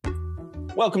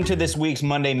Welcome to this week's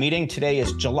Monday meeting. Today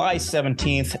is July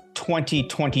 17th,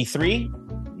 2023.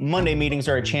 Monday meetings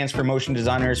are a chance for motion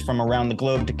designers from around the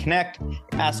globe to connect,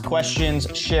 ask questions,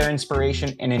 share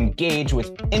inspiration, and engage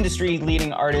with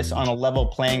industry-leading artists on a level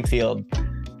playing field.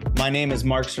 My name is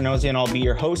Mark Cernozzi, and I'll be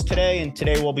your host today. And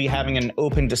today we'll be having an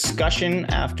open discussion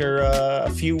after a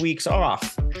few weeks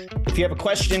off. If you have a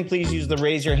question, please use the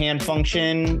raise your hand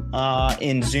function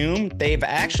in Zoom. They've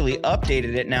actually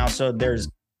updated it now, so there's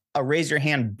a raise your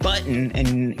hand button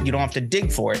and you don't have to dig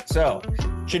for it. So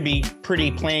should be pretty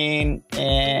plain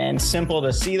and simple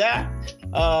to see that.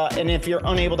 And if you're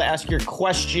unable to ask your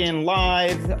question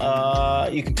live,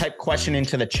 you can type question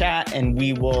into the chat and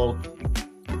we will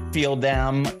field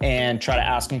them and try to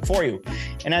ask them for you.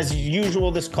 And as usual,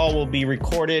 this call will be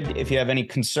recorded. If you have any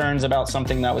concerns about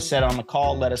something that was said on the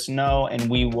call, let us know and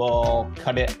we will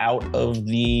cut it out of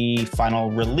the final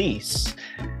release.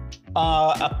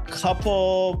 A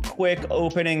couple quick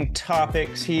opening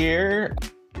topics here.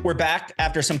 We're back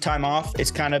after some time off.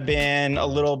 It's kind of been a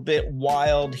little bit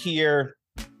wild here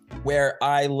where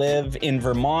I live in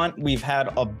Vermont. We've had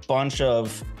a bunch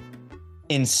of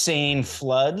insane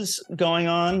floods going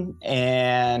on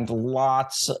and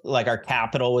lots, like our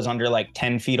capital was under like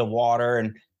 10 feet of water.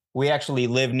 And we actually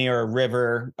live near a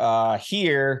river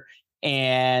here,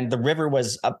 and the river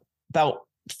was about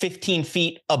 15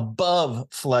 feet above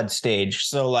flood stage.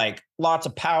 So like lots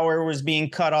of power was being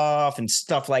cut off and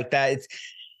stuff like that.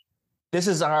 This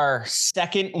is our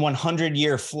second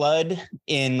 100-year flood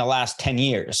in the last 10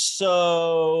 years.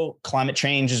 So climate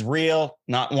change is real,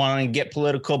 not wanting to get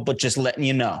political, but just letting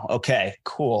you know. Okay,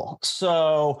 cool.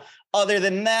 So other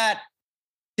than that,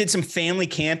 did some family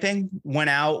camping, went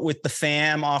out with the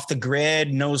fam off the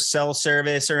grid, no cell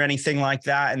service or anything like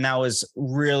that. And that was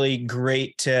really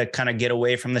great to kind of get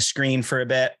away from the screen for a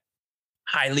bit.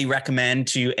 Highly recommend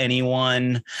to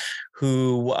anyone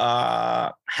who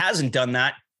hasn't done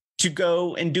that to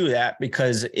go and do that,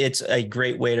 because it's a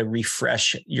great way to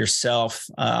refresh yourself.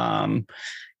 And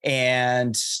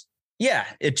yeah,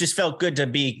 it just felt good to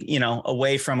be,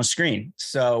 away from a screen.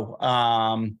 So,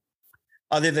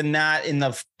 other than that, in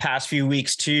the past few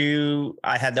weeks too,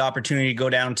 I had the opportunity to go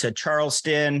down to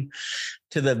Charleston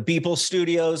to the Beeple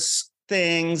Studios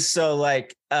things. So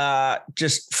like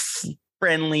just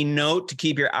friendly note to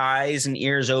keep your eyes and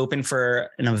ears open for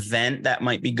an event that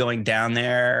might be going down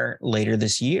there later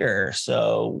this year.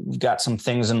 So we've got some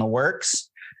things in the works,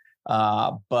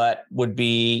 but would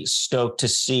be stoked to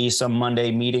see some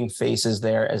Monday meeting faces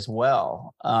there as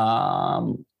well.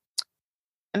 And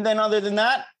then other than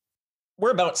that, we're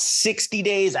about 60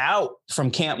 days out from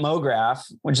Camp MoGraph,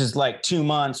 which is like 2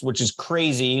 months, which is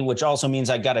crazy, which also means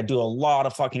I got to do a lot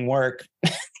of fucking work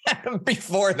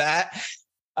before that.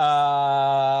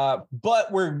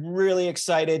 But we're really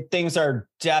excited. Things are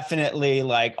definitely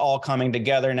like all coming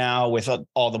together now with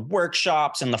all the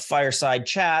workshops and the fireside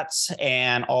chats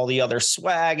and all the other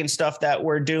swag and stuff that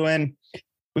we're doing.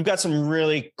 We've got some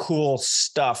really cool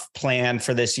stuff planned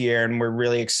for this year, and we're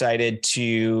really excited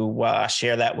to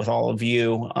share that with all of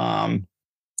you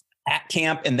at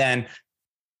camp. And then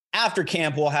after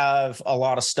camp, we'll have a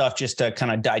lot of stuff just to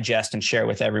kind of digest and share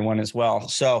with everyone as well.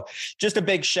 So just a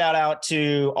big shout out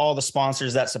to all the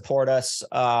sponsors that support us.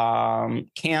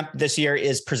 Camp this year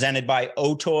is presented by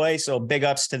Otoy. So big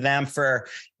ups to them for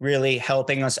really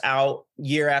helping us out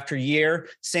year after year.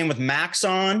 Same with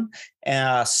Maxon,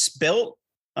 Spilt,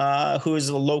 who is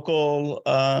a local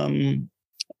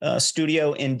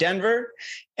studio in Denver,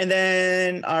 and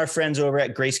then our friends over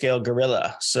at Grayscale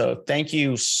Gorilla. So thank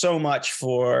you so much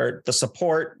for the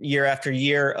support year after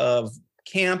year of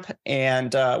camp,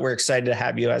 and we're excited to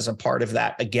have you as a part of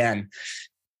that again.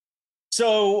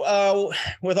 So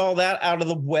with all that out of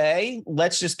the way,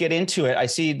 let's just get into it. I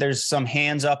see there's some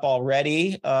hands up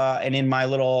already, and in my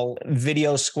little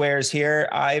video squares here,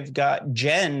 I've got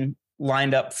Jen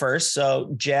lined up first.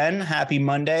 So Jen, happy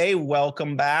Monday.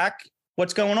 Welcome back.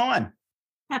 What's going on?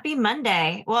 Happy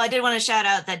Monday. Well, I did want to shout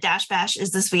out that Dash Bash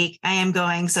is this week. I am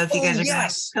going. So if you guys are going,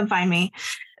 come find me.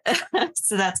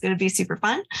 So that's going to be super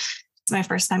fun. It's my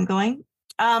first time going.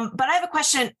 But I have a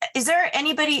question. Is there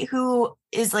anybody who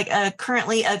is like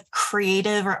currently a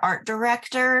creative or art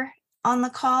director on the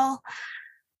call?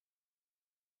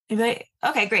 Anybody?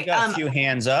 Okay, great. Got a few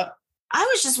hands up. I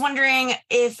was just wondering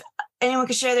if anyone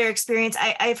could share their experience.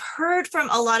 I've heard from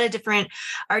a lot of different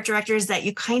art directors that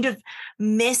you kind of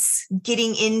miss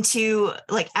getting into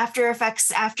like After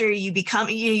Effects after you become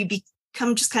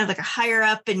just kind of like a higher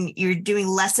up and you're doing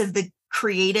less of the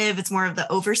creative. It's more of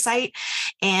the oversight.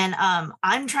 And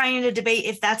I'm trying to debate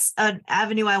if that's an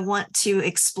avenue I want to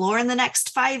explore in the next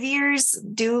 5 years,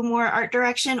 do more art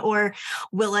direction, or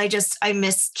will I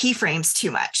miss keyframes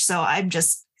too much? So I'm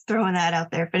just throwing that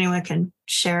out there. If anyone can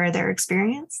share their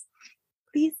experience,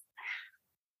 please.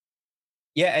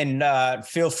 Yeah, and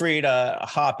feel free to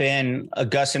hop in.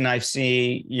 Augustine, I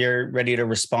see you're ready to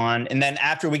respond. And then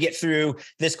after we get through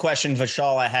this question,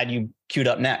 Vishal, I had you queued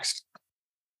up next.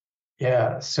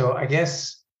 Yeah, so I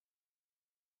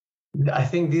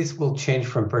think this will change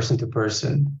from person to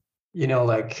person.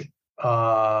 Like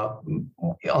on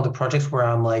the projects where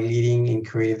I'm like leading in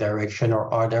creative direction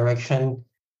or art direction,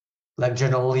 like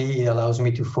generally it allows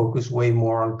me to focus way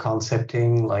more on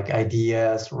concepting, like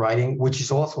ideas, writing, which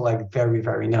is also like very,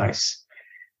 very nice.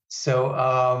 So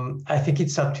I think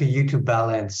it's up to you to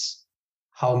balance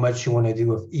how much you want to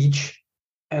do of each.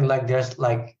 And like there's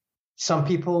like some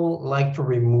people like to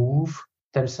remove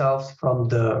themselves from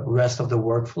the rest of the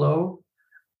workflow.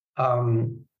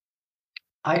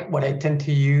 What I tend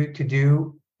to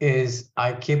do is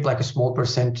I keep like a small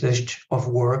percentage of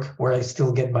work where I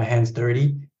still get my hands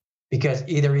dirty, because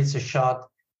either it's a shot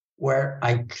where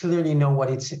I clearly know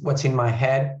what's in my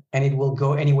head and it will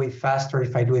go anyway faster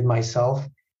if I do it myself,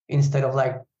 instead of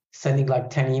like sending like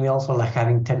 10 emails or like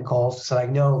having 10 calls. So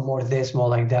like, no, more this, more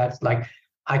like that. Like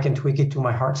I can tweak it to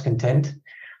my heart's content.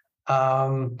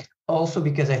 Also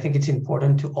because I think it's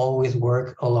important to always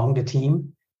work along the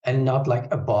team and not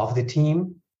like above the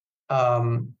team.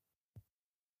 I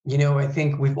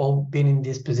think we've all been in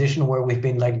this position where we've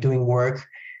been like doing work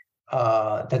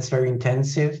that's very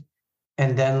intensive.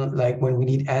 And then like when we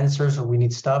need answers or we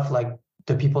need stuff, like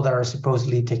the people that are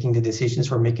supposedly taking the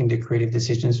decisions or making the creative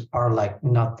decisions are like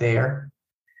not there.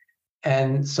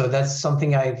 And so that's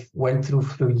something I've went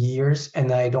through years,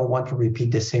 and I don't want to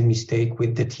repeat the same mistake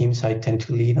with the teams I tend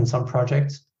to lead on some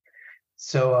projects.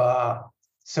 So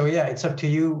yeah, it's up to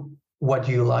you what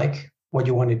you like, what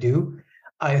you want to do.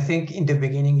 I think in the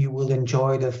beginning you will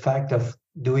enjoy the fact of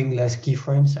doing less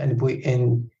keyframes and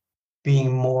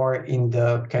being more in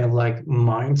the kind of like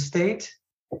mind state.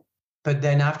 But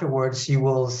then afterwards you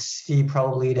will see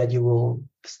probably that you will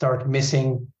start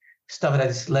missing stuff that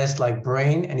is less like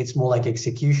brain and it's more like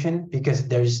execution, because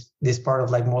there's this part of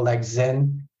like more like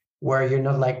Zen where you're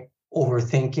not like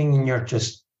overthinking and you're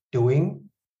just doing,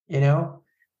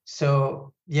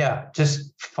 So yeah,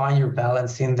 just find your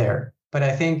balance in there. But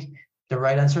I think the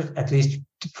right answer, at least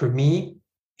for me,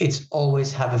 it's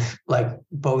always have like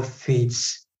both feet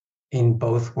in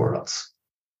both worlds.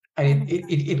 And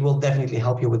it will definitely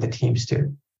help you with the teams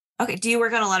too. Okay. Do you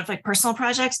work on a lot of like personal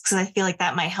projects? Because I feel like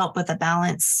that might help with the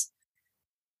balance.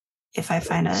 If I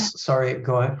find sorry,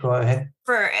 go ahead.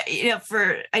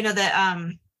 I know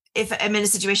that if I'm in a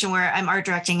situation where I'm art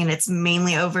directing and it's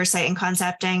mainly oversight and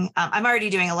concepting, I'm already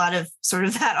doing a lot of sort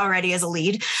of that already as a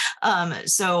lead.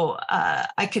 So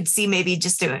I could see maybe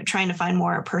just trying to find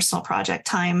more personal project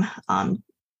time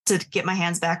to get my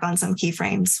hands back on some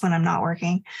keyframes when I'm not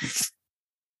working.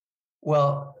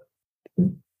 Well,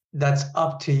 that's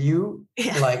up to you.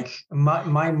 Yeah. Like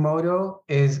my motto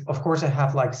is, of course, I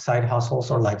have like side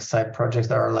hustles or like side projects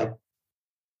that are like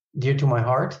dear to my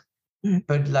heart. Mm-hmm.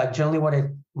 But like generally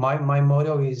my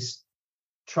motto is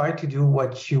try to do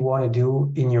what you want to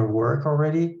do in your work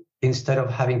already, instead of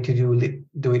having to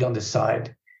do it on the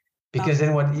side. Because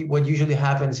then what usually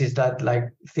happens is that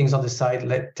like things on the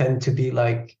side tend to be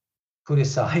like put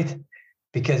aside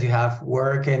because you have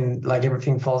work and like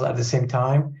everything falls at the same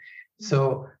time.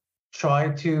 So try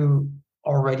to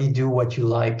already do what you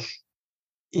like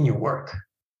in your work,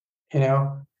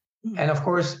 Mm-hmm. And of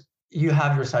course, you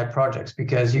have your side projects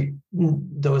because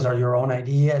those are your own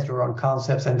ideas, your own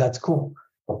concepts, and that's cool.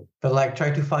 But like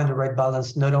try to find the right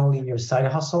balance, not only in your side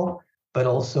hustle, but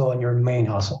also on your main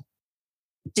hustle.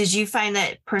 Did you find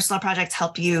that personal projects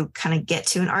help you kind of get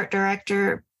to an art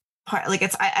director part? Like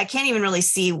I can't even really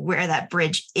see where that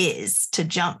bridge is to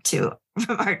jump to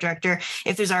from art director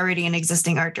if there's already an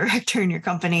existing art director in your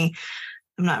company.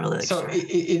 I'm not really so sure.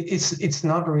 It's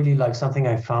not really like something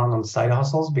I found on side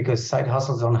hustles, because side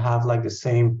hustles don't have like the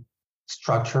same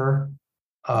structure.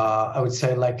 I would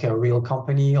say like a real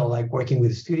company or like working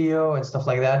with a studio and stuff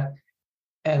like that.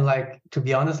 And like, to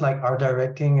be honest, like art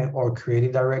directing or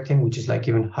creative directing, which is like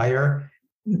even higher,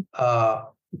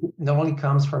 not only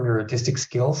comes from your artistic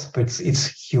skills, but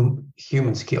it's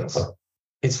human skills.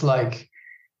 It's like,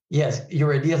 yes,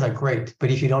 your ideas are great, but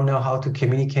if you don't know how to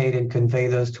communicate and convey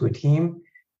those to a team,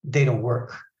 they don't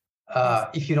work.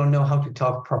 If you don't know how to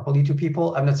talk properly to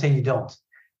people, I'm not saying you don't,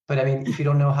 but I mean, if you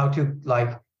don't know how to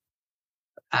like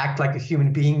act like a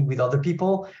human being with other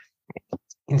people,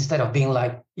 instead of being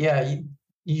like, yeah,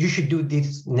 you should do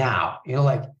this now.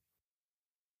 Like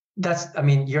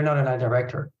you're not an art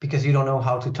director because you don't know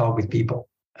how to talk with people.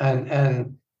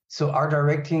 And so art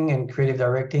directing and creative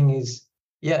directing is,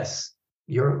 yes,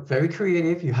 you're very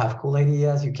creative, you have cool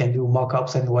ideas, you can do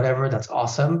mock-ups and whatever, that's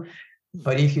awesome.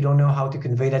 But if you don't know how to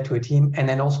convey that to a team, and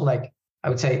then also like, I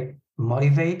would say,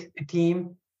 motivate a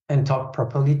team and talk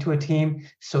properly to a team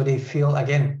so they feel,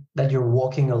 again, that you're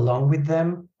walking along with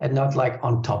them and not like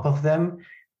on top of them,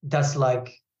 that's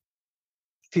like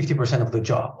 50% of the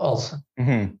job also.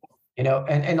 Mm-hmm.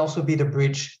 And also be the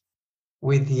bridge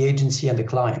with the agency and the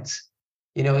clients.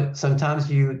 Sometimes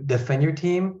you defend your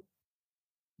team,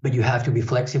 but you have to be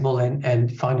flexible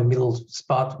and find a middle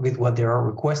spot with what they are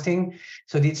requesting.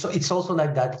 So it's also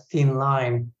like that thin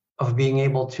line of being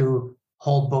able to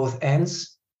hold both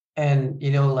ends, and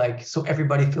so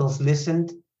everybody feels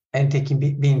listened and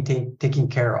being taken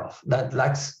care of.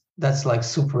 That's like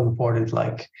super important.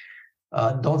 Like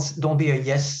don't be a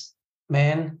yes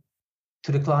man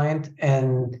to the client,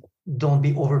 and don't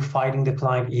be over fighting the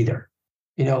client either.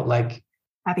 Like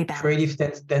creative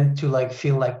tend to like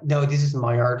feel like, no, this is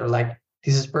my art, or like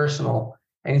this is personal,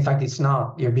 and in fact it's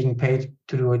not. You're being paid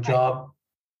to do a job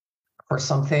for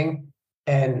something,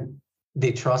 and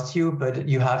they trust you, but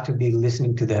you have to be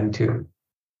listening to them too.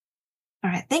 All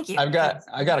right, thank you. I got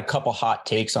a couple hot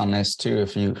takes on this too,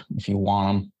 if you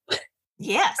want them.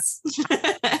 Yes.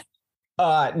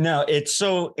 No, it's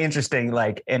so interesting.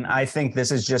 Like, and I think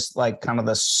this is just like kind of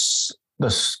the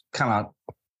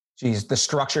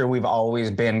structure we've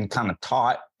always been kind of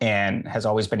taught and has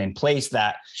always been in place,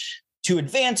 that to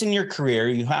advance in your career,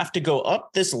 you have to go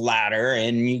up this ladder,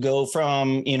 and you go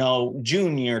from,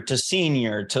 junior to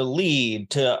senior to lead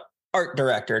to art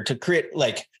director to create,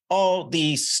 like all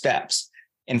these steps.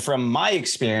 And from my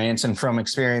experience, and from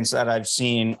experience that I've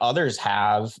seen others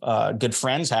have, good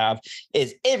friends have,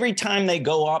 is every time they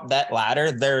go up that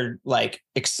ladder, they're like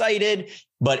excited,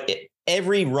 but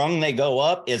every rung they go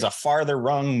up is a farther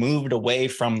rung moved away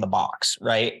from the box,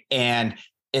 right? And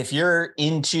if you're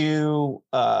into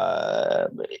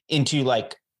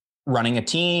like running a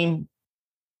team,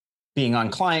 being on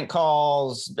client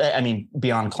calls,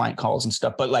 beyond client calls and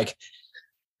stuff, but like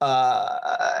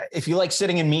if you like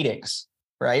sitting in meetings,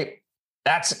 right?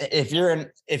 That's if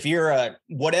you're a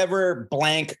whatever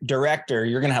blank director,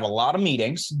 you're going to have a lot of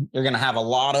meetings. You're going to have a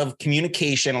lot of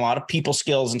communication, a lot of people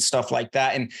skills and stuff like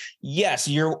that. And yes,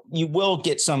 you will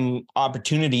get some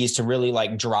opportunities to really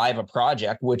like drive a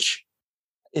project, which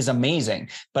is amazing.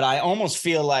 But I almost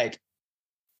feel like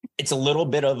it's a little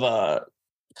bit of a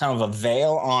kind of a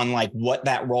veil on like what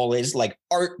that role is. Like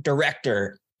art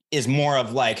director is more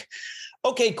of like,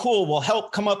 okay, cool, we'll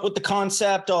help come up with the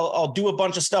concept. I'll do a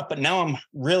bunch of stuff, but now I'm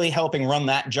really helping run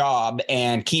that job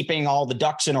and keeping all the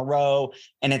ducks in a row.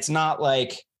 And it's not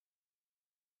like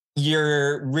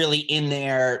you're really in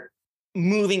there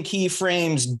moving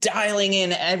keyframes, dialing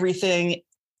in everything.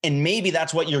 And maybe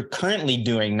that's what you're currently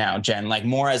doing now, Jen, like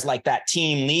more as like that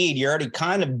team lead. You're already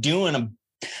kind of doing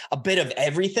a bit of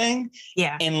everything.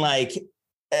 Yeah. And like,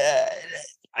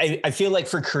 I feel like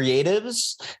for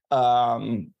creatives,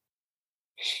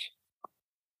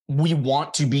 we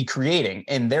want to be creating.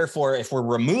 And therefore, if we're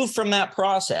removed from that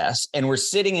process and we're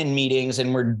sitting in meetings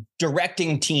and we're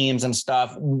directing teams and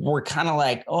stuff, we're kind of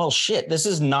like, oh shit, this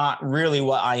is not really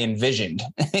what I envisioned,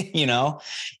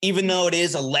 even though it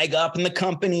is a leg up in the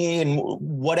company and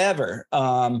whatever.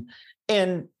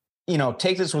 And,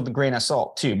 take this with a grain of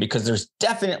salt too, because there's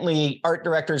definitely art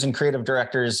directors and creative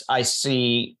directors I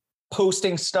see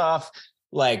posting stuff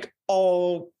like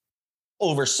all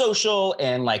over social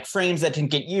and like frames that didn't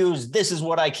get used. This is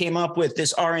what I came up with,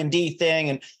 this R&D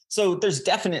thing. And so there's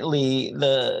definitely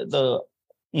the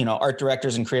art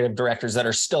directors and creative directors that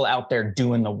are still out there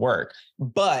doing the work.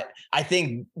 But I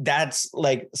think that's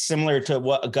like similar to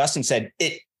what Augustin said.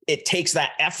 It takes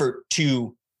that effort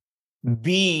to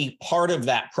be part of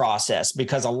that process,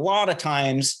 because a lot of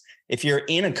times if you're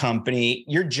in a company,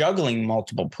 you're juggling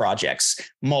multiple projects,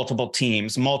 multiple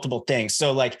teams, multiple things.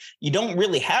 So like you don't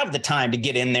really have the time to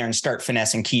get in there and start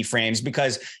finessing keyframes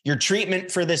because your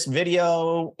treatment for this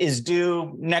video is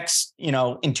due next,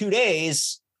 in 2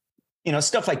 days,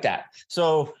 stuff like that.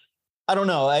 So I don't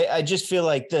know. I just feel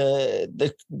like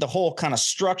the whole kind of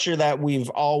structure that we've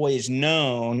always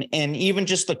known, and even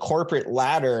just the corporate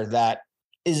ladder that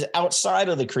is outside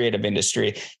of the creative industry,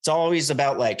 it's always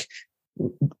about like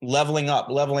leveling up.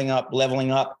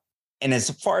 And as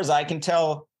far as I can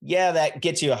tell, yeah, that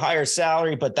gets you a higher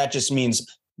salary, but that just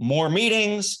means more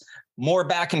meetings, more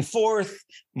back and forth,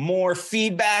 more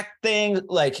feedback things.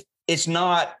 Like it's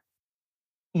not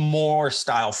more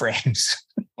style frames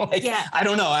Like, yeah. I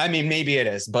don't know. I mean, maybe it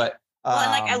is, but well,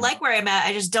 and like I like where I'm at.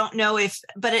 I just don't know if,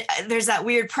 but there's that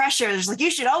weird pressure. There's like,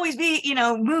 you should always be,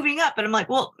 moving up. And I'm like,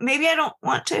 well, maybe I don't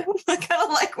want to. I kind of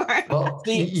like where I'm at.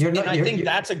 I think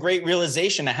that's a great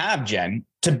realization to have, Jen,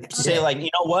 to say like, you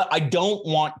know what? I don't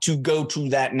want to go to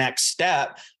that next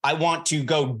step. I want to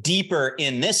go deeper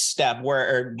in this step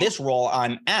or this role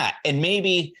I'm at. And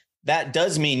maybe that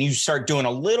does mean you start doing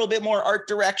a little bit more art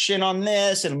direction on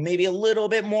this and maybe a little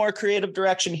bit more creative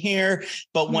direction here.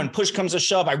 But when push comes to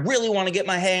shove, I really want to get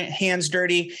my hands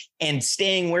dirty, and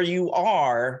staying where you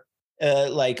are,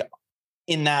 like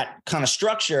in that kind of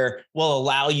structure, will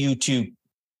allow you to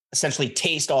essentially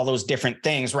taste all those different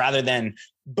things rather than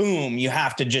boom, you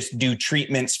have to just do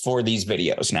treatments for these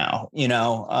videos now,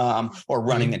 or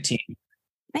running a team.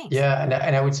 Thanks. Yeah.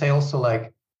 And I would say also,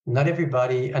 like, not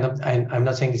everybody, and I'm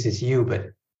not saying this is you,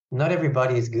 but not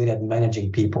everybody is good at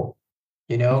managing people,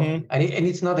 and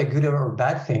it's not a good or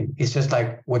bad thing. It's just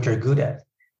like what you're good at,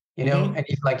 and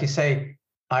if, like you say,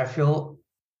 I'm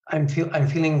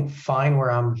feeling fine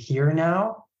where I'm here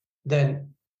now,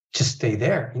 then just stay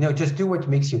there, just do what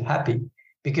makes you happy.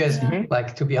 Because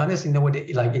like, to be honest,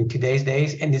 like in today's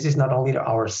days, and this is not only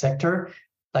our sector,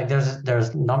 like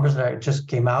there's numbers that just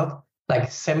came out, like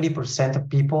 70% of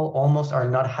people almost are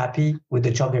not happy with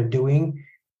the job they're doing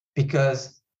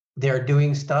because they're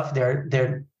doing stuff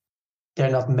they're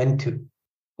not meant to.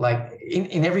 Like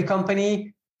in every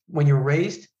company, when you're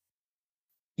raised,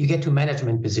 you get to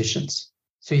management positions.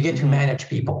 So you get to manage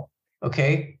people.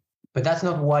 Okay. But that's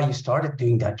not why you started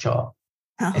doing that job.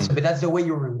 But that's the way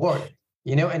you're rewarded,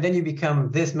 and then you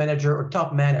become this manager or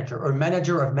top manager or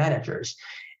manager of managers.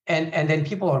 And then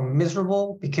people are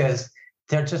miserable because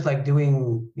they're just like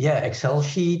doing, Excel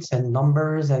sheets and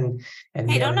numbers and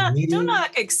hey, don't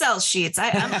knock Excel sheets.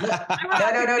 I'm no.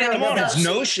 It's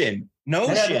Notion.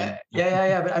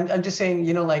 Yeah. But I'm just saying,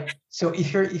 like, so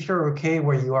if you're okay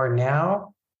where you are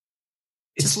now,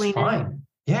 it's fine.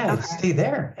 Yeah, okay. Stay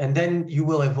there, and then you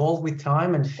will evolve with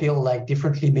time and feel like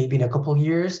differently. Maybe in a couple of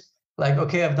years, like,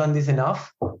 okay, I've done this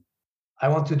enough. I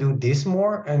want to do this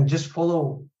more, and just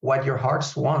follow what your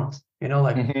hearts want.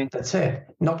 That's it.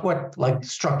 Not what like the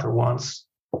structure wants.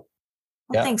 Well,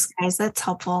 thanks, guys. That's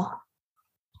helpful.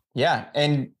 Yeah.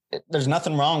 And there's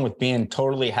nothing wrong with being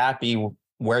totally happy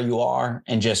where you are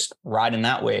and just riding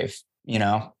that wave,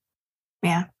 Yeah.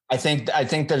 I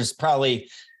think there's probably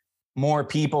more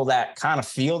people that kind of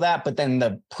feel that, but then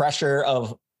the pressure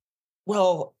of,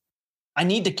 well, I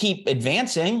need to keep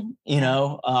advancing,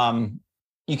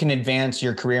 you can advance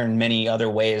your career in many other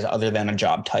ways other than a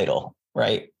job title.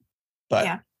 Right. But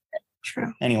yeah,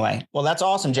 true. Anyway, well, that's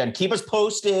awesome, Jen. Keep us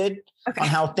posted on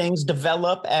how things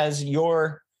develop as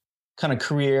your kind of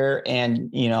career and,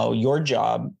 your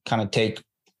job kind of take,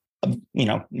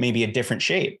 maybe a different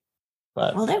shape.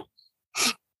 But will do.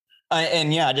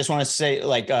 And I just want to say,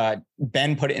 like,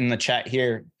 Ben put it in the chat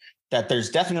here, that there's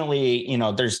definitely,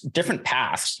 there's different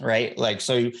paths, right? Like,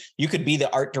 so you could be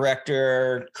the art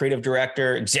director, creative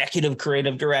director, executive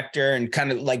creative director, and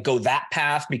kind of like go that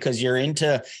path because you're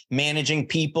into managing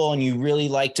people and you really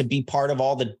like to be part of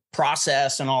all the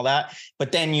process and all that.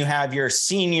 But then you have your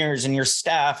seniors and your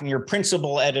staff and your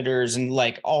principal editors and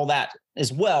like all that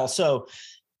as well. So,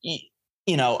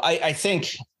 I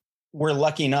think we're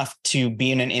lucky enough to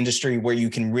be in an industry where you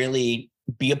can really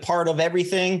be a part of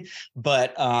everything,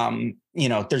 but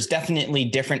there's definitely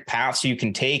different paths you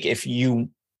can take if you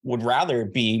would rather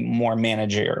be more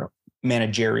managerial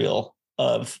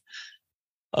of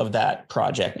that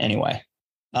project anyway.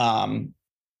 Awesome.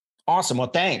 Well,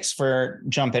 thanks for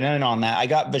jumping in on that. I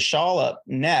got Vishal up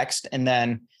next, and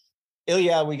then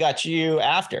Ilya, we got you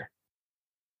after.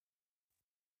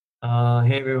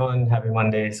 Hey everyone, happy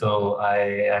Monday. So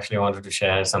I actually wanted to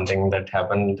share something that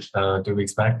happened 2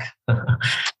 weeks back.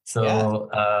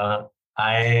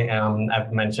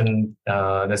 I've mentioned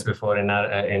this before in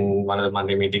one of the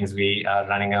Monday meetings. We are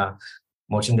running a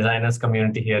motion designers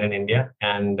community here in India,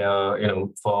 and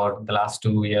for the last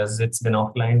 2 years it's been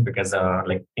offline because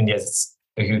India is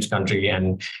a huge country,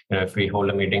 and if we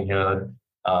hold a meeting here,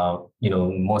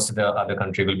 most of the other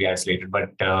country will be isolated.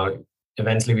 But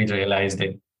eventually we realized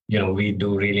that we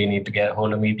do really need to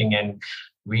hold a meeting, and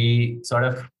we sort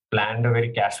of planned a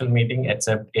very casual meeting,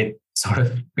 except it sort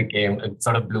of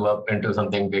blew up into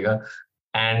something bigger.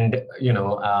 And,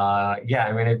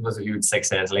 it was a huge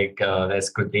success. Like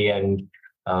there's Kruti, and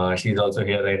she's also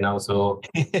here right now. So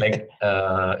it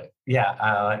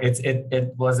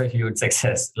was a huge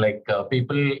success. Like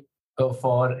people it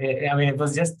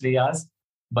was just 3 hours,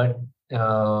 but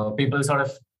people sort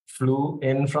of flew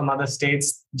in from other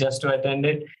states just to attend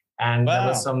it. And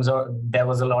Wow. there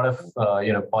was a lot of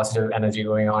positive energy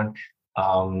going on,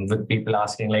 with people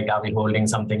asking like, are we holding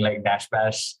something like Dash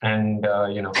Bash and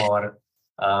or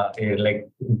like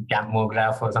Camp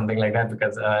MoGraph or something like that?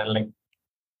 Because like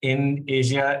in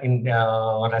Asia, in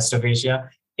rest of Asia,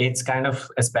 it's kind of,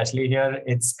 especially here,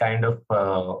 it's kind of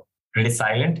pretty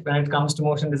silent when it comes to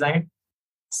motion design.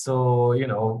 So,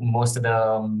 most of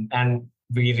the, and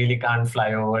we really can't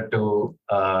fly over to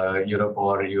Europe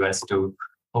or US to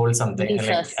hold something,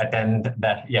 like attend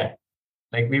that. Yeah.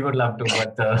 Like we would love to,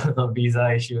 but the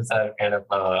visa issues are kind of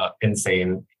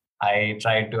insane. I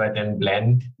tried to attend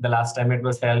Blend the last time it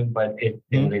was held, but it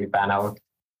didn't really pan out.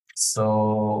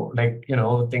 So, like,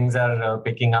 things are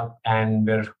picking up,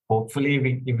 and hopefully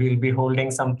we will be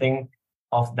holding something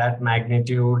of that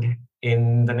magnitude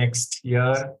in the next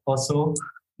year or so.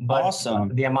 But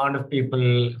awesome. The amount of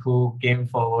people who came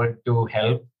forward to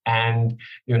help and,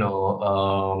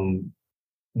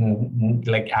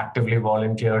 like actively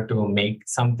volunteer to make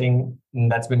something,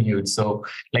 that's been huge. So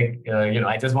like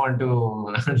I just want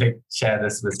to like share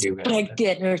this with you guys. Like the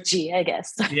energy, I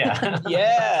guess. Yeah.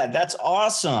 Yeah, that's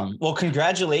awesome. Well,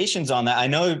 congratulations on that. I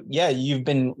know, you've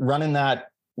been running that,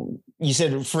 you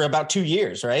said, for about 2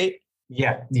 years, right?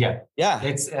 Yeah.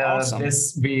 It's awesome.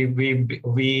 This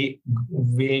we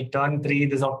turned 3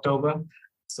 this October.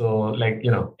 So like,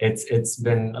 it's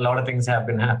been, a lot of things have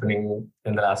been happening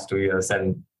in the last 2 years,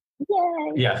 and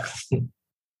Yay. yeah.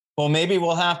 Well, maybe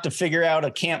we'll have to figure out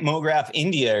a Camp MoGraph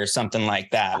India or something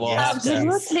like that. Well,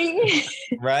 absolutely.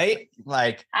 Right?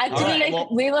 Like, actually,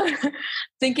 we were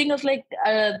thinking of like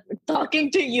talking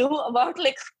to you about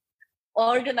like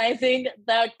organizing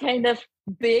that kind of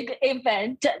big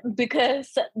event,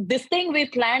 because this thing we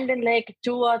planned in like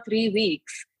 2 or 3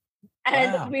 weeks.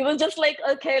 And we were just like,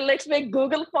 okay, let's make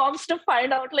Google Forms to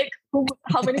find out like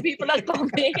how many people are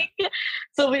coming.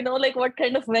 So we know like what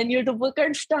kind of venue to book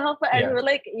and stuff. And we're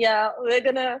like, we're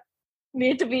going to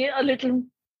need to be a little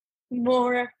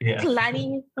more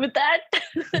planning with that.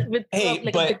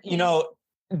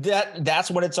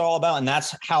 That's what it's all about. And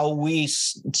that's how we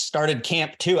started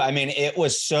camp too. I mean, it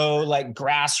was so like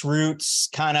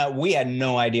grassroots kind of, we had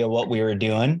no idea what we were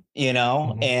doing,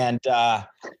 and,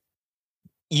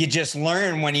 you just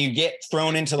learn when you get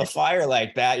thrown into the fire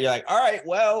like that. You're like, all right,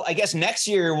 well, I guess next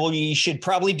year we should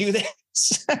probably do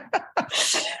this.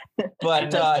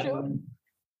 But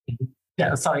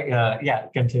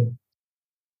continue.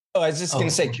 Oh, I was just going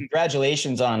to say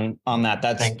congratulations on that.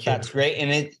 That's great.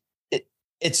 And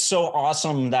it's so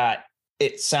awesome that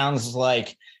it sounds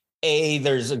like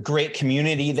there's a great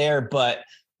community there, but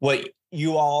what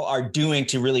you all are doing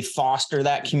to really foster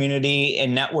that community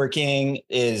and networking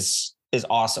is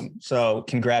awesome. So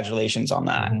congratulations on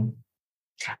that.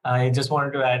 I just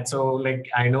wanted to add, so like,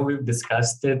 I know we've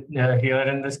discussed it here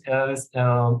in this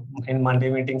in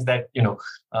Monday meetings that,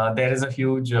 there is a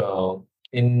huge,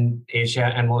 in Asia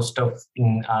and most of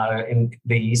in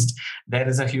the East, there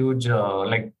is a huge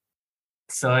like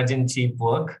surge in cheap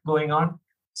work going on.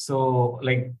 So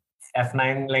like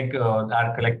F9, like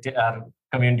our collective, our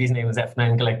community's name is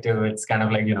F9 Collective. It's kind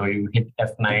of like, you hit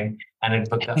F9 and it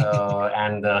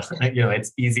and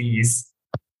it's easy ease.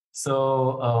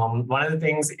 So one of the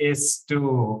things is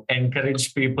to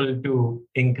encourage people to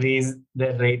increase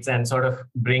their rates and sort of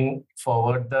bring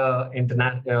forward the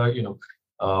internet,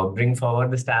 bring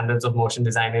forward the standards of motion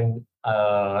design in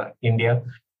India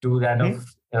to that of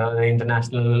the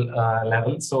international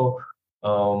level. So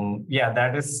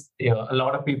that is, a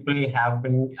lot of people have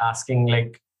been asking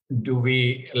like,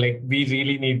 we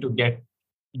really need to get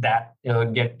that,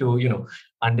 get to,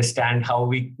 understand how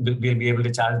we will be able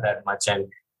to charge that much.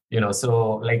 And,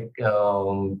 so like,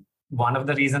 one of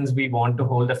the reasons we want to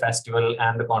hold the festival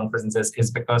and the conferences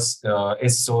is because,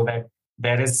 is so that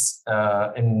there is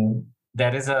a,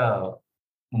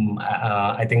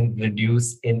 I think,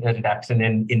 reduction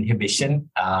in inhibition.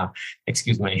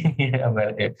 Excuse me.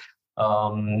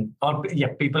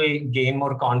 People gain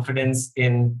more confidence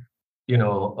in,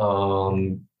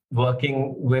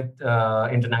 working with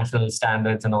international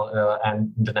standards and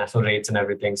international rates and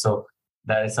everything. So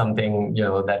that is something,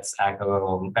 that's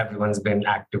everyone's been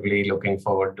actively looking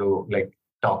forward to, like,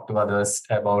 talk to others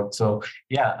about. So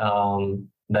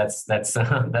that's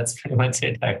pretty much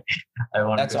it. I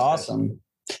want. That's awesome.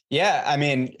 Yeah, I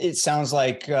mean, it sounds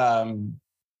like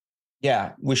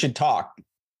we should talk.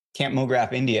 Camp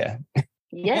MoGraph India.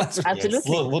 Yes, absolutely.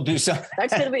 We'll do something.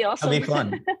 That's going to be awesome. It'll be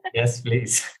fun. Yes,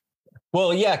 please.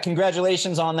 Well, yeah,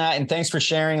 congratulations on that. And thanks for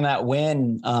sharing that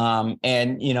win. And,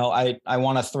 I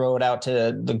want to throw it out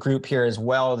to the group here as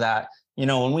well that,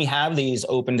 when we have these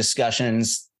open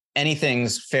discussions,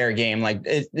 anything's fair game. Like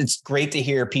it's great to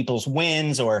hear people's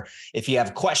wins, or if you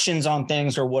have questions on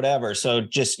things or whatever. So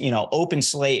just, open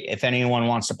slate if anyone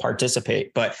wants to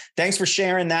participate. But thanks for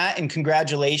sharing that and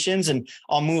congratulations. And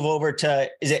I'll move over to,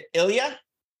 is it Ilya? Is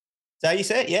that how you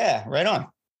say it? Yeah, right on.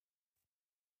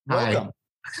 Welcome. Hi.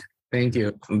 Thank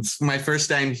you. It's my first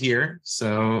time here.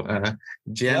 So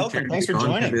Jen, welcome. Thanks for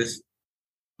joining this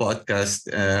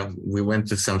podcast. We went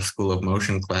to some School of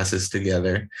Motion classes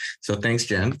together. So thanks,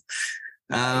 Jen.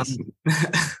 Nice.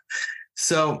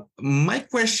 So my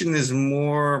question is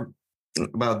more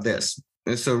about this.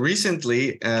 So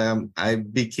recently, I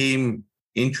became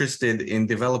interested in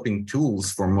developing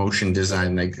tools for motion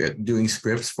design, like doing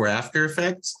scripts for After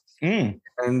Effects.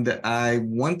 And I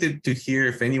wanted to hear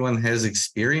if anyone has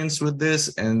experience with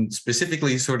this, and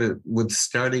specifically sort of with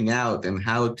starting out and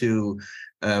how to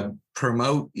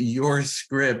promote your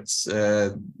scripts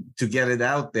to get it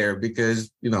out there.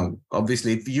 Because,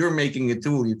 obviously, if you're making a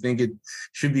tool, you think it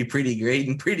should be pretty great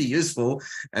and pretty useful,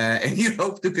 and you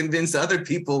hope to convince other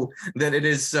people that it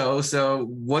is so. So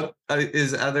what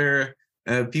is other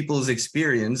people's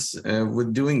experience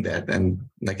with doing that, and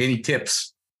like any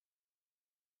tips?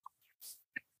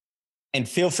 And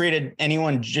feel free to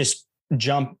anyone just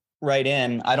jump right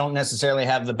in. I don't necessarily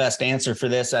have the best answer for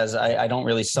this, as I don't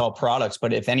really sell products,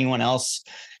 but if anyone else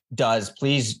does,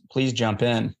 please jump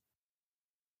in.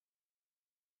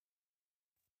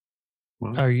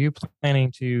 Are you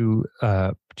planning to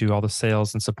do all the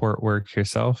sales and support work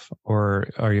yourself, or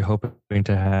are you hoping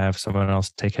to have someone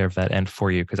else take care of that end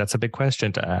for you? Because that's a big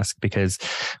question to ask, because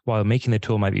while making the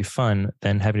tool might be fun,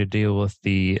 then having to deal with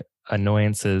the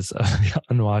annoyances of the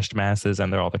unwashed masses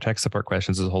and all the tech support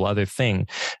questions is a whole other thing.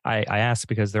 I ask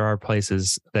because there are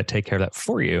places that take care of that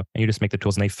for you, and you just make the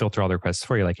tools and they filter all the requests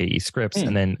for you, like AE Scripts,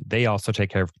 and then they also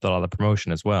take care of a lot of the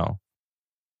promotion as well.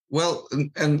 Well,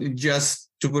 and just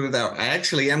to put it out, I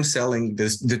actually am selling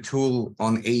the tool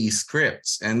on AE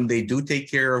Scripts, and they do take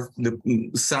care of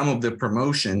some of the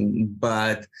promotion,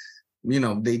 but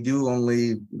they do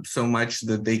only so much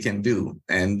that they can do.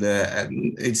 And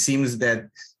it seems that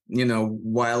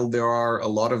while there are a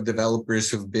lot of developers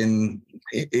who've been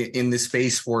in the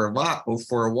space for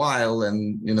a while,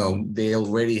 and they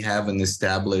already have an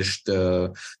established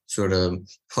sort of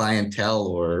clientele,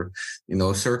 or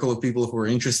circle of people who are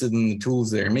interested in the tools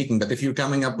they're making. But if you're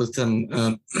coming up with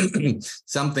some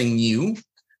something new,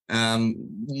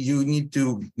 you need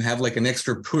to have like an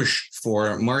extra push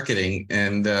for marketing,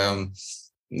 and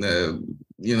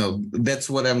that's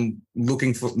what I'm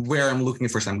looking for. Where I'm looking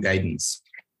for some guidance.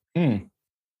 I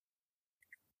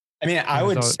mean, I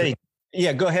would say,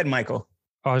 yeah, go ahead, Michael.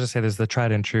 I'll just say there's the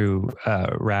tried and true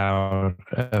route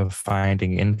of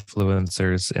finding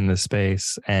influencers in the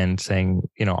space and saying,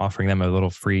 offering them a little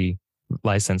free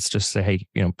license, just say, hey,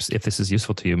 if this is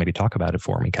useful to you, maybe talk about it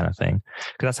for me, kind of thing.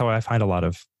 Because that's how I find a lot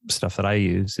of stuff that I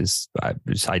use is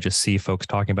I just see folks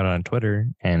talking about it on Twitter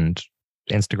and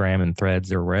Instagram and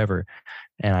Threads or wherever.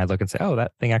 And I look and say, oh,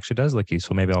 that thing actually does look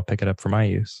useful. Maybe I'll pick it up for my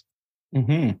use.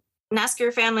 And ask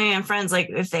your family and friends, like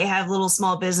if they have little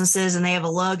small businesses and they have a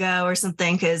logo or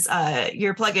something, because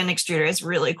your plug-in extruder is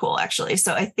really cool, actually.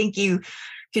 So I think you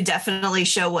could definitely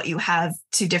show what you have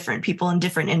to different people in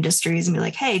different industries and be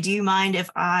like, hey, do you mind if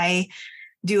I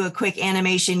do a quick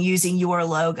animation using your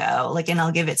logo? And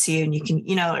I'll give it to you, and you can,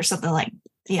 or something like,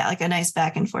 like a nice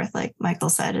back and forth, like Michael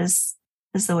said, is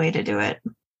the way to do it.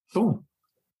 Cool.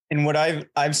 And what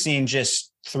I've seen just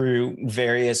through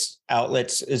various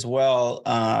outlets as well,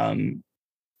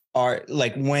 are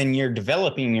like when you're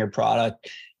developing your product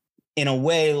in a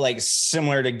way like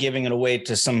similar to giving it away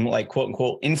to some like quote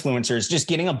unquote influencers, just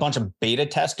getting a bunch of beta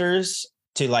testers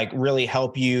to like really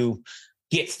help you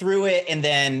get through it. And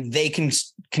then they can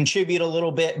contribute a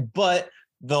little bit, but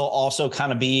they'll also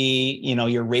kind of be,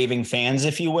 your raving fans,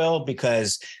 if you will,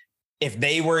 because if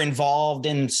they were involved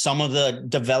in some of the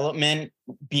development,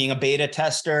 being a beta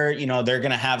tester, they're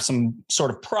going to have some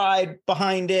sort of pride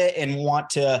behind it and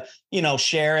want to,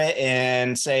 share it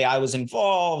and say, I was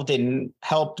involved and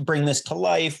helped bring this to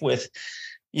life with,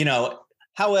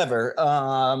 however.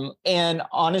 And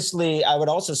honestly, I would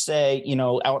also say,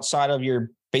 outside of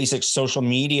your basic social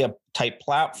media type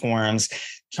platforms,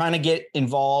 trying to get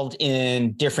involved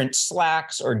in different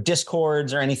Slacks or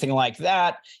Discords or anything like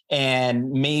that. And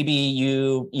maybe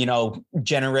you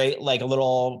generate like a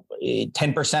little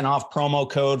 10% off promo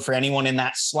code for anyone in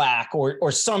that Slack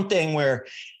or something where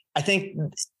I think,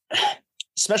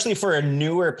 especially for a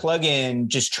newer plugin,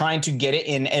 just trying to get it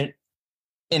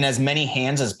in as many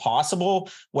hands as possible,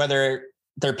 whether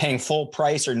they're paying full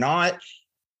price or not.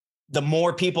 The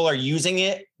more people are using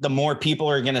it, the more people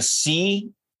are going to see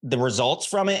the results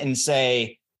from it and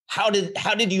say, how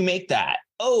did you make that?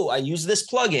 Oh, I use this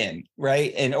plugin,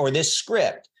 right? And or this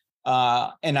script.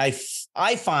 And I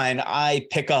find I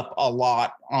pick up a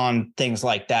lot on things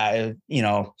like that, you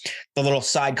know, the little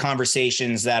side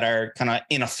conversations that are kind of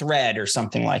in a thread or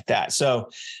something like that. So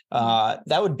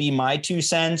that would be my 2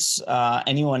 cents.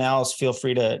 Anyone else, feel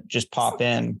free to just pop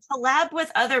in. Collab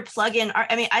with other plugin.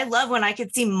 I mean, I love when I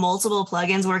could see multiple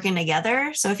plugins working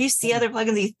together. So if you see other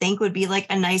plugins that you think would be like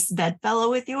a nice bedfellow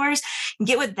with yours,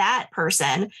 get with that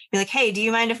person. Be like, hey, do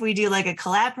you mind if we do like a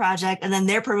collab project? And then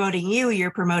they're promoting you,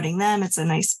 you're promoting them. It's a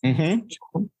nice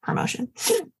promotion.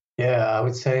 Yeah, I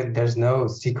would say there's no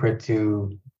secret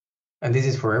to, and this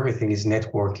is for everything, is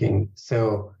networking.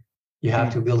 So you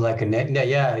have to build like a net.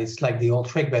 Yeah, it's like the old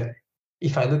trick. But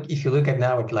if you look at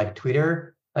now at like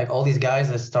Twitter, like all these guys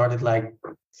that started like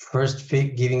first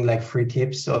giving like free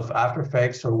tips of After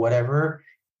Effects or whatever,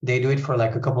 they do it for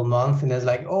like a couple months, and it's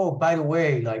like, oh, by the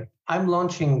way, like I'm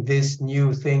launching this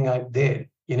new thing I did,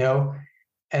 you know.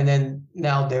 And then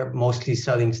now they're mostly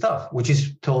selling stuff, which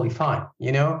is totally fine,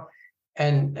 you know.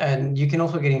 And you can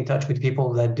also get in touch with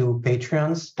people that do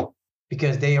Patreons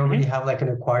because they already have like an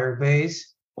acquired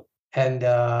base, and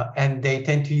they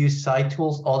tend to use side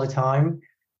tools all the time.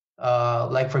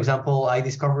 Like for example, I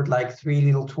discovered like 3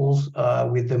 little tools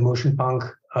with the Motion Punk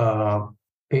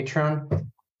Patreon.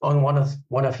 On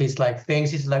one of his like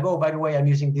things, he's like, oh, by the way, I'm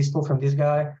using this tool from this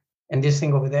guy and this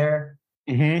thing over there.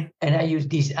 And I use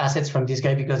these assets from this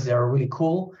guy because they're really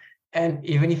cool. And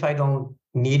even if I don't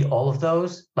need all of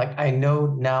those, like I know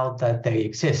now that they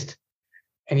exist.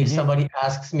 And if somebody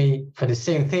asks me for the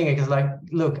same thing, it's like,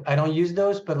 look, I don't use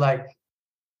those, but like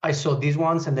I saw these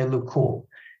ones and they look cool.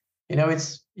 You know,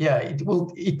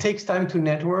 it takes time to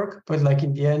network, but like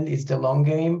in the end, it's the long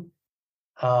game,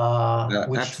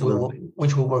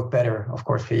 which will work better, of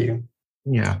course, for you.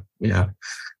 Yeah.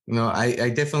 No, I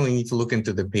definitely need to look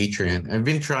into the Patreon. I've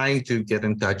been trying to get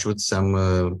in touch with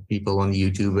some people on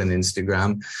YouTube and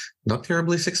Instagram. Not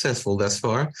terribly successful thus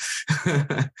far,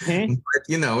 but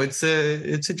you know, it's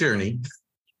a journey.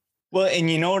 Well, and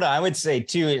you know what I would say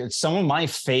too, some of my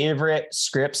favorite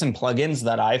scripts and plugins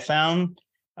that I found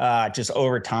just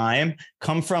over time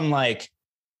come from like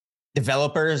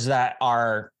developers that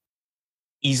are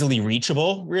easily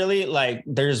reachable, really. Like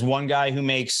there's one guy who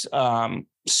makes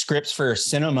scripts for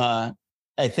cinema.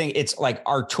 I think it's like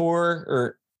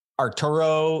Arturo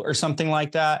or something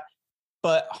like that.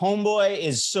 But homeboy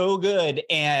is so good,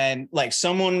 and like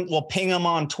someone will ping him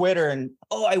on Twitter and,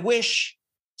 oh, I wish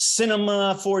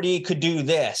Cinema 4D could do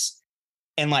this,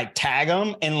 and like tag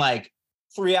him, and like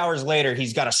 3 hours later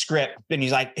he's got a script and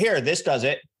he's like, here, this does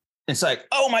it. It's like,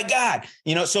 oh my God,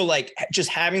 you know, so like just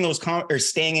having those or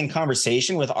staying in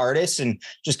conversation with artists and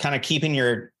just kind of keeping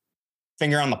your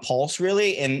finger on the pulse,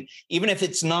 really. And even if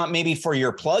it's not maybe for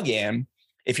your plugin,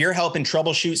 if you're helping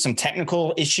troubleshoot some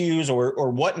technical issues or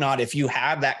whatnot, if you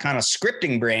have that kind of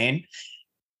scripting brain,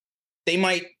 they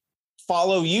might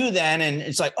follow you then. And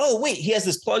it's like, oh, wait, he has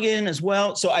this plugin as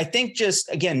well. So I think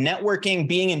just, again, networking,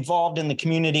 being involved in the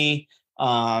community,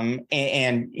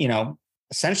 and you know,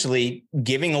 essentially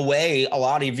giving away a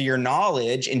lot of your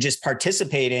knowledge and just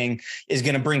participating is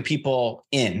going to bring people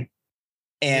in.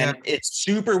 And it's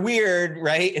super weird,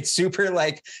 right? It's super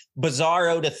like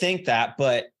bizarro to think that,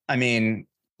 but I mean,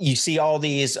 you see all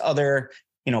these other,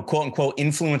 you know, quote unquote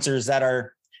influencers that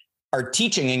are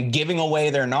teaching and giving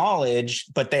away their knowledge,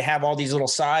 but they have all these little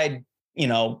side, you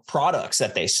know, products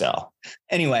that they sell.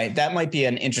 Anyway, that might be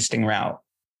an interesting route.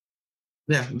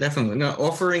 Yeah, definitely. No,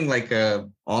 offering like a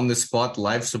on-the-spot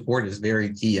live support is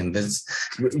very key, and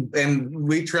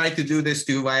we try to do this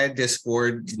too via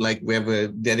Discord. Like we have a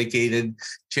dedicated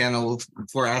channel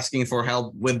for asking for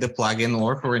help with the plugin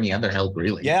or for any other help,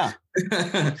 really. Yeah.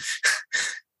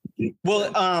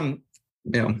 Well,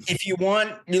 if you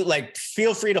want, like,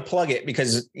 feel free to plug it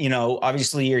because, you know,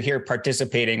 obviously you're here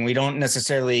participating. We don't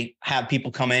necessarily have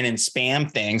people come in and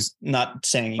spam things. Not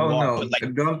saying you won't, but like,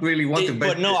 I don't really want to.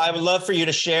 But no, I would love for you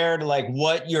to share like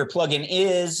what your plugin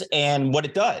is and what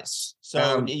it does.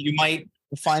 So you might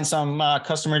find some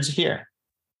customers here.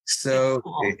 So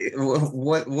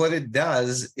what it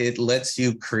does, it lets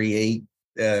you create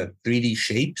 3D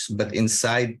shapes, but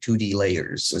inside 2D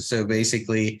layers. So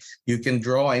basically, you can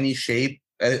draw any shape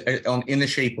in a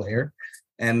shape layer,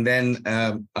 and then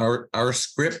our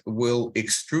script will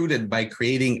extrude it by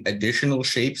creating additional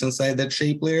shapes inside that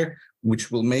shape layer,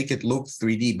 which will make it look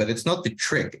 3D. But it's not the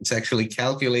trick. It's actually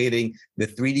calculating the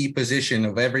 3D position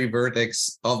of every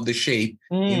vertex of the shape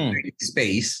in 3D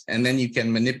space, and then you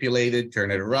can manipulate it, turn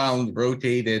it around,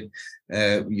 rotate it.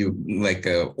 You like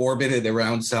orbit it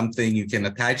around something. You can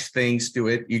attach things to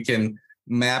it. You can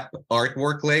map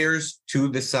artwork layers to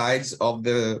the sides of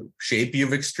the shape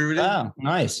you've extruded. Oh,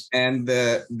 nice. And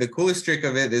the coolest trick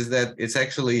of it is that it's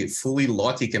actually fully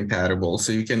Lottie compatible.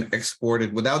 So you can export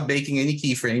it without baking any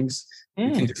keyframes.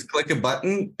 You can just click a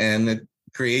button and it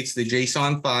creates the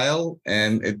JSON file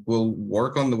and it will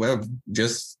work on the web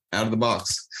just out of the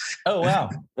box. Oh, wow.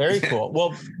 Very cool.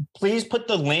 Well, please put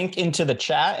the link into the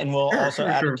chat and we'll also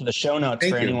add it to the show notes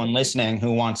for anyone listening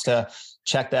who wants to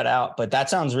check that out. But that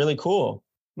sounds really cool.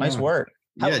 Nice work.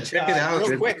 Check it out.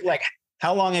 Real quick, like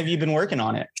how long have you been working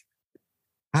on it?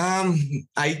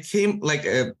 I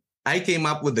came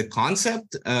up with the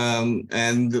concept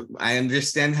and I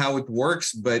understand how it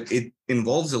works, but it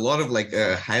involves a lot of like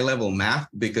high level math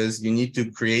because you need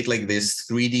to create like this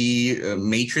 3D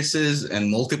matrices and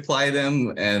multiply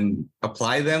them and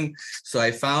apply them. So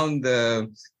I found a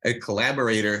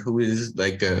collaborator who is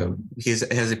like he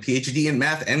has a PhD in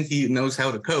math and he knows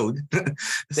how to code.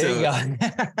 There you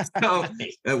go.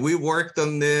 So we worked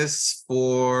on this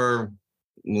for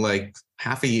like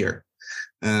half a year.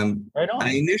 Right on.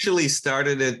 I initially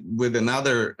started it with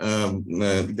another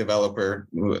developer.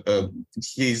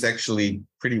 He's actually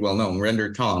pretty well known,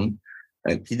 Render Tom.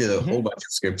 He did a whole bunch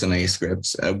of scripts and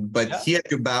scripts, but he had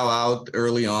to bow out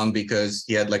early on because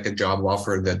he had like a job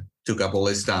offer that took up all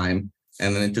his time.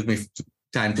 And then it took me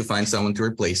time to find someone to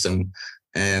replace him.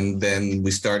 And then we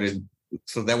started.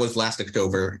 So that was last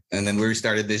October. And then we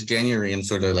restarted this January and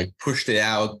sort of like pushed it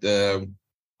out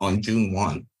on June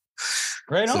 1.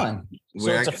 Right on.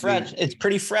 So it's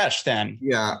pretty fresh then.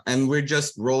 Yeah. And we're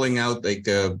just rolling out like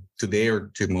today or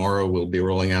tomorrow, we'll be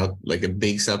rolling out like a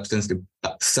big substantive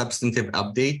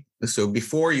update. So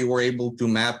before you were able to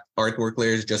map artwork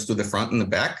layers just to the front and the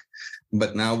back,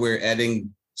 but now we're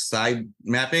adding side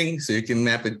mapping. So you can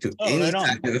map it to any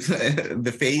side of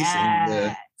the face.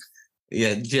 Yeah.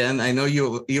 And Jen, I know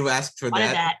you asked for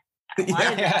that.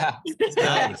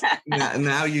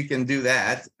 Now you can do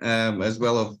that as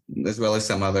well as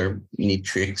some other neat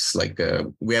tricks. Like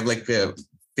we have like a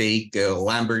fake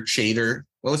Lambert shader.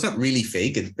 Well, it's not really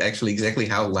fake. It's actually exactly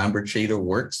how Lambert shader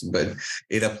works, but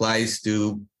it applies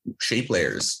to shape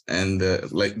layers and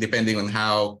like depending on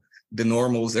how the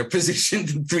normals are positioned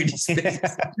in 3D space.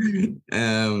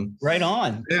 Right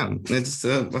on. Yeah, it's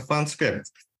a fun script.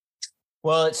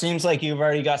 Well, it seems like you've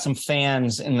already got some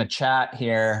fans in the chat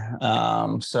here.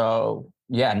 So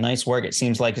yeah, nice work. It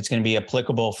seems like it's going to be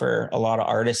applicable for a lot of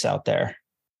artists out there.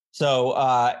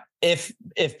 So if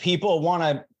people want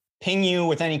to ping you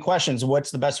with any questions, what's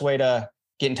the best way to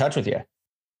get in touch with you?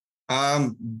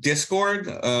 Discord.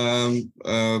 Let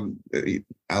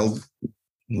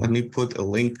me put a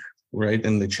link right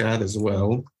in the chat as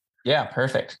well. Yeah,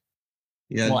 perfect.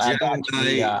 Yeah, we'll Jen and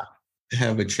I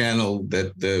have a channel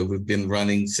that we've been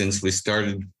running since we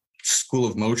started School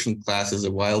of Motion classes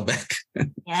a while back.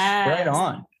 Yeah. Right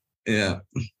on. Yeah.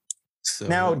 So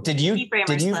now, did you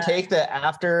take the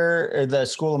after the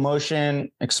School of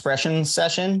Motion expression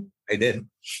session? I did.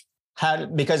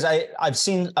 Because I've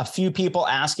seen a few people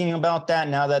asking about that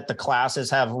now that the classes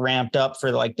have ramped up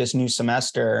for like this new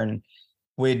semester. And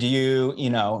did you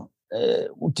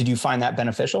find that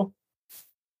beneficial?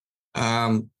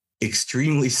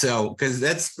 Extremely so, because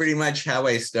that's pretty much how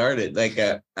I started. Like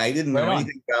I didn't know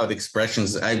anything about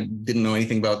expressions. I didn't know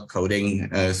anything about coding.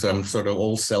 So I'm sort of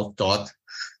all self-taught.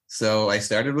 So I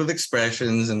started with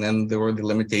expressions, and then there were the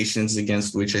limitations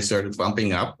against which I started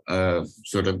bumping up,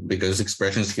 sort of because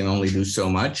expressions can only do so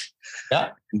much.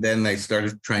 Yeah. And then I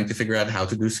started trying to figure out how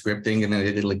to do scripting, and then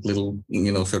I did like little,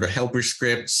 sort of helper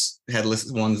scripts, headless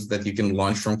ones that you can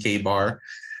launch from Kbar.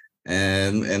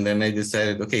 And then I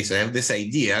decided, okay, so I have this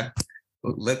idea.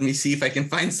 Let me see if I can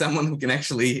find someone who can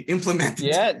actually implement it.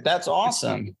 Yeah, that's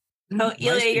awesome. Oh,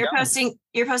 Ilya, you're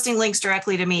posting links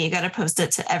directly to me. You got to post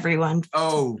it to everyone.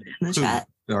 Oh, in the chat.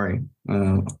 Sorry.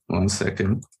 1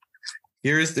 second.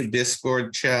 Here's the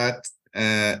Discord chat.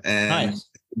 And nice.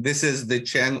 This is the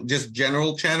channel, just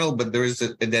general channel, but there is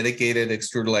a dedicated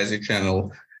Extrudalizer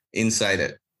channel inside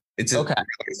it. It's a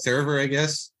server, I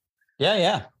guess.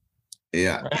 Yeah.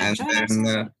 Yeah. And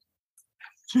then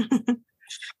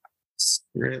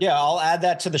yeah, I'll add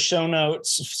that to the show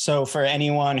notes. So for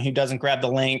anyone who doesn't grab the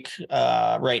link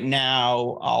right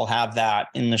now, I'll have that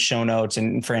in the show notes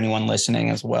and for anyone listening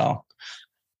as well.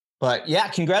 But yeah,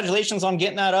 congratulations on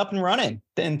getting that up and running.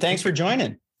 And thanks for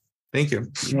joining. Thank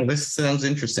you. This sounds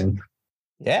interesting.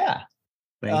 Yeah.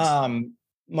 Thanks.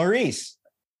 Maurice,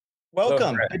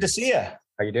 welcome. Hello, good to see you.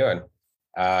 How you doing?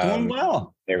 Doing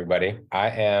well. Hey, everybody. I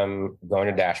am going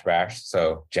to Dash Bash.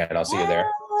 So Jen, I'll see you there.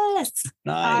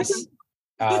 Nice.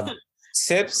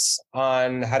 Tips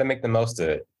on how to make the most of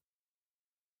it.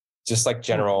 Just like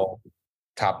general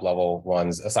top level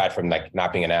ones, aside from like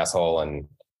not being an asshole and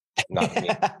not being,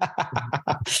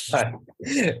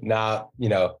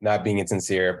 not being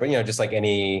insincere, but just like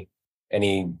any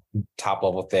top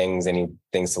level things, any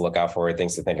things to look out for,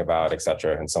 things to think about,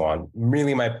 etc., and so on.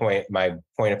 Really, my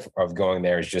point of going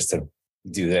there is just to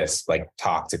do this, like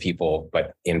talk to people,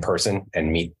 but in person,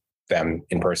 and meet them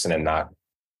in person and not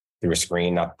through a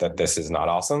screen. Not that this is not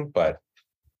awesome, but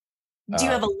do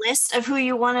you have a list of who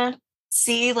you want to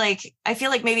see? Like, I feel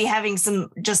like maybe having some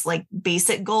just like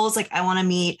basic goals, like I want to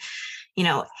meet,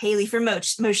 Haley from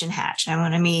Motion Hatch. I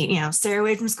want to meet, Sarah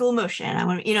Wade from School of Motion. I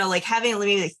want to, like having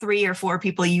maybe like 3 or 4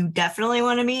 people you definitely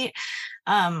want to meet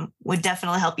would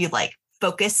definitely help you like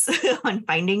focus on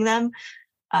finding them.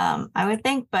 I would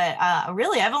think, but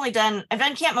really, I've done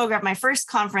Camp MoGraph. My first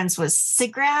conference was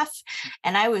SIGGRAPH,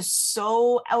 and I was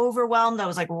so overwhelmed. I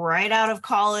was like right out of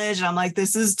college, and I'm like,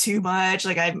 this is too much.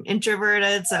 Like I'm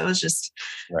introverted, so it was just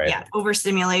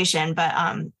overstimulation. But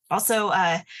also,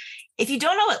 if you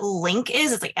don't know what Link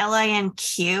is, it's like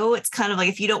LINQ. It's kind of like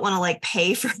if you don't want to like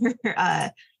pay for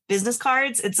business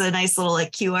cards, it's a nice little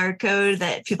like QR code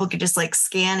that people could just like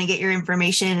scan and get your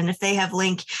information. And if they have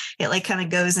Link, it like kind of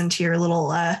goes into your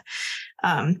little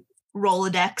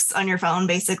Rolodex on your phone,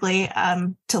 basically,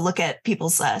 to look at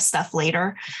people's stuff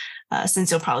later,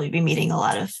 since you'll probably be meeting a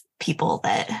lot of people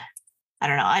that, I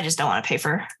don't know, I just don't want to pay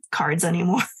for cards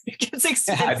anymore. It's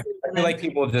expensive. I feel like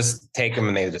people just take them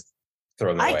and they just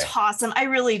throw them away. I toss them. I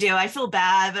really do. I feel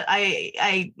bad, but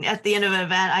I at the end of an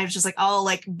event, I was just like, I'll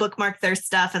like bookmark their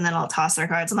stuff and then I'll toss their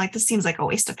cards. I'm like, this seems like a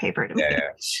waste of paper to me.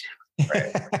 Yeah.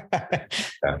 Right.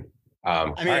 I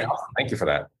mean, right, thank you for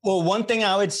that. Well, one thing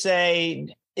I would say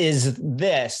is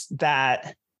this,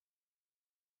 that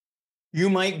you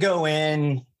might go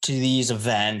in to these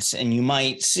events and you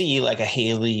might see like a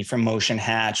Haley from Motion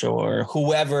Hatch or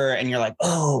whoever, and you're like,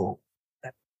 oh,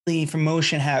 that Haley from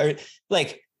Motion Hatch.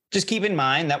 Like, just keep in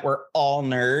mind that we're all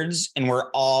nerds and we're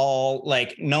all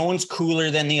like, no one's cooler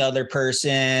than the other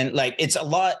person. Like, it's a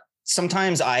lot.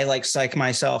 Sometimes I like psych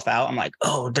myself out. I'm like,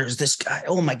 oh, there's this guy.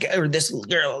 Oh my God. Or this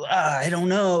girl. I don't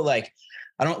know. Like,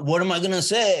 what am I going to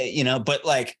say? But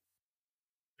like,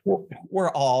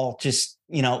 we're all just,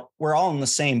 we're all in the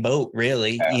same boat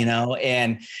really,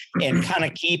 and kind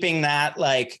of keeping that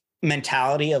like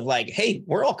mentality of like, hey,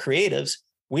 we're all creatives.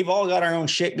 We've all got our own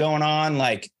shit going on.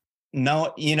 Like,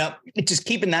 no, just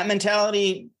keeping that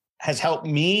mentality has helped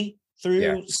me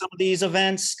through some of these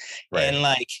events. Right. And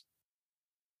like,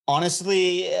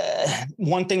 honestly,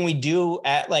 one thing we do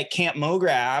at like Camp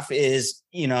MoGraph is,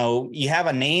 you have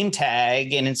a name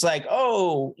tag and it's like,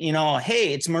 oh,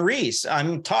 hey, it's Maurice.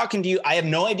 I'm talking to you. I have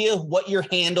no idea what your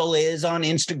handle is on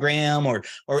Instagram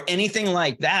or anything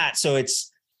like that. So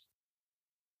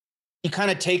you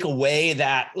kind of take away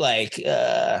that like,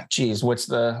 what's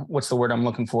the word I'm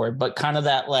looking for? But kind of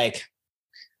that like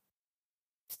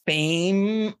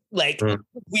fame, like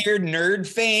weird nerd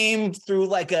fame through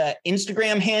like a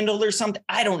Instagram handle or something.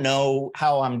 I don't know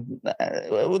how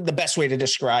the best way to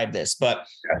describe this, but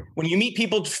when you meet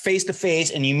people face to face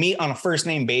and you meet on a first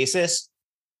name basis,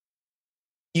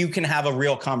 you can have a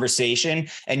real conversation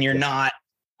and you're not,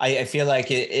 I feel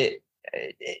like it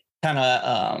kind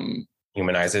of,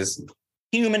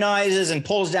 humanizes and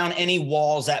pulls down any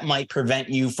walls that might prevent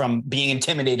you from being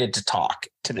intimidated to talk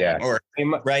to them. Or,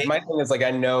 right. My thing is like,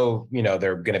 I know,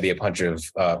 there are going to be a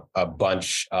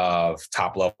bunch of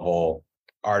top level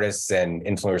artists and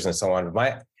influencers and so on,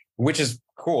 which is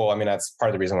cool. I mean, that's part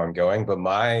of the reason why I'm going, but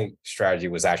my strategy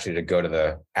was actually to go to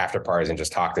the after parties and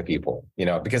just talk to people,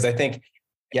 because I think,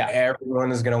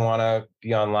 everyone is going to want to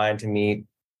be online to meet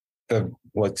the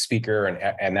speaker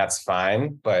and that's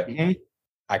fine. But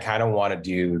I kind of want to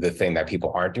do the thing that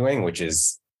people aren't doing, which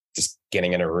is just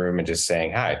getting in a room and just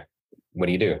saying, hi, what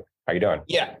do you do? How you doing?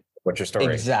 Yeah. What's your story?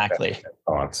 Exactly.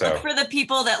 So look for the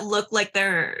people that look like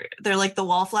they're like the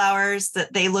wallflowers,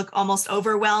 that they look almost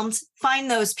overwhelmed.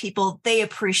 Find those people. They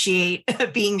appreciate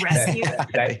being rescued.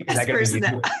 I'm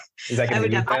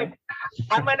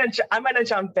gonna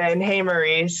jump in. Hey,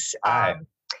 Maurice.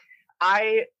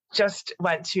 I just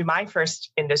went to my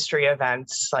first industry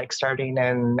events, like starting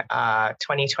in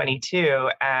 2022.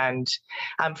 And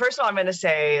first of all, I'm going to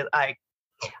say, like,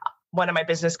 one of my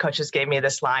business coaches gave me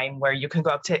this line where you can go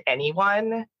up to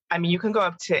anyone. I mean, you can go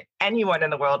up to anyone in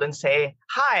the world and say,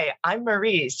 hi, I'm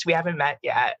Maurice. We haven't met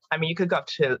yet. I mean, you could go up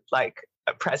to like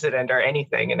a president or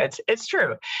anything, and it's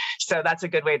true. So that's a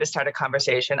good way to start a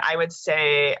conversation. I would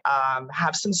say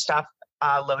have some stuff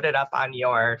loaded up on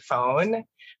your phone,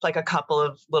 like a couple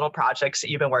of little projects that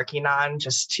you've been working on,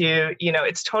 just to,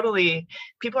 it's totally,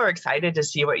 people are excited to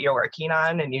see what you're working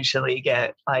on and usually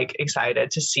get like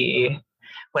excited to see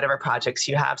whatever projects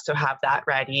you have. So have that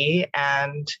ready.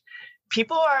 And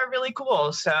people are really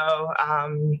cool. So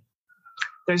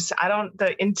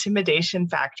the intimidation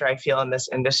factor I feel in this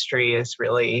industry is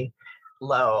really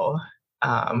low.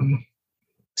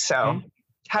 So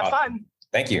have fun.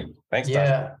 Thank you. Thanks. Yeah,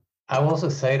 Tasha. I will also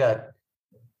say that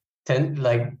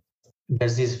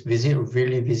there's these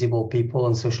really visible people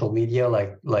on social media,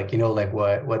 like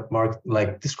what Mark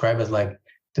described as like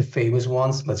the famous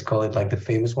ones. Let's call it like the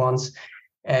famous ones,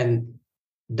 and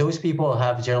those people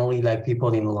have generally like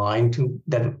people in line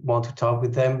that want to talk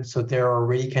with them, so they're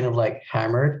already kind of like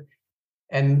hammered,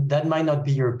 and that might not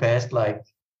be your best like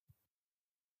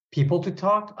people to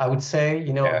talk. I would say,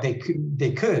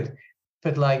 they could,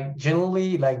 but like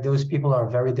generally like those people are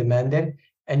very demanded,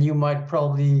 and you might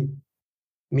probably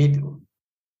meet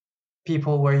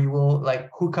people where you will like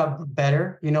hook up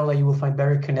better, like you will find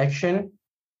better connection.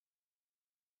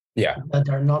 Yeah. That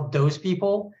are not those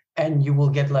people, and you will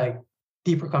get like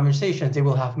deeper conversations. They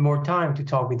will have more time to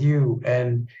talk with you,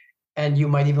 and you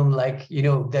might even like,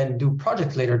 then do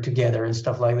projects later together and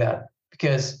stuff like that.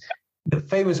 Because the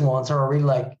famous ones are already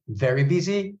like very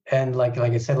busy, and like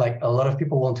I said, like a lot of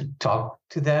people want to talk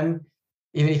to them,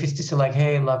 even if it's just like,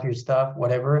 hey, I love your stuff,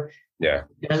 whatever. Yeah.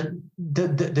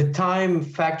 The time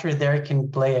factor there can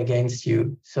play against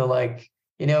you. So like,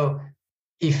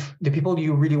 if the people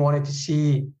you really wanted to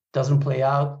see doesn't play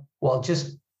out, well,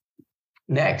 just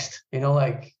next,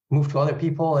 like move to other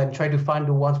people and try to find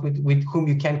the ones with whom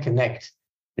you can connect.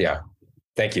 Yeah.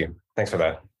 Thank you. Thanks for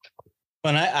that.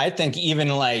 And I think even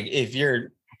like if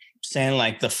you're saying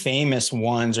like the famous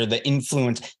ones or the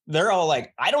influence, they're all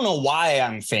like, I don't know why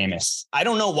I'm famous. I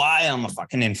don't know why I'm a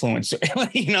fucking influencer.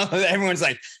 Everyone's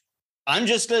like, I'm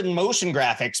just a motion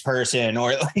graphics person,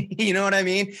 or like, you know what I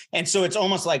mean? And so it's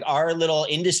almost like our little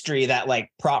industry that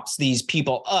like props these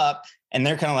people up, and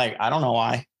they're kind of like, I don't know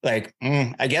why. Like,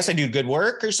 I guess I do good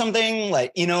work or something.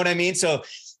 Like, you know what I mean? So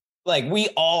like we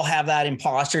all have that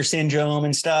imposter syndrome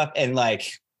and stuff. And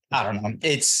like, I don't know.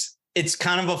 It's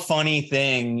kind of a funny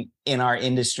thing in our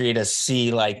industry to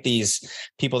see like these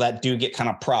people that do get kind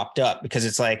of propped up, because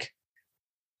it's like,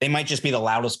 they might just be the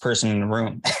loudest person in the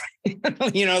room.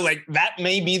 Like that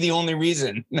may be the only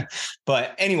reason.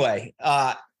 But anyway,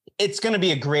 it's going to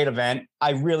be a great event.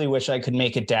 I really wish I could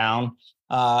make it down.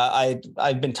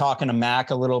 I've been talking to Mac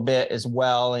a little bit as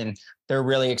well, and they're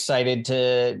really excited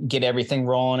to get everything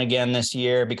rolling again this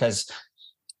year, because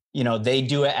they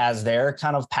do it as their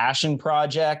kind of passion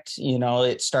project.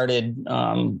 It started,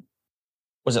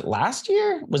 was it last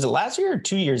year? Was it last year or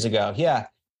 2 years ago? Yeah.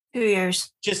 2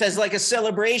 years. Just as like a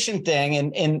celebration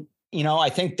thing. And I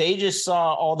think they just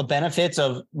saw all the benefits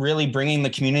of really bringing the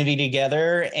community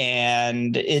together.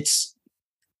 And it's,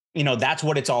 that's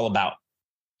what it's all about.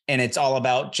 And it's all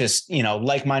about just,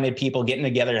 like-minded people getting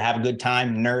together to have a good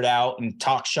time, nerd out and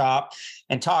talk shop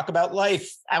and talk about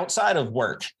life outside of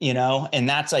work, and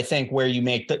that's, I think, where you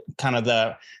make the kind of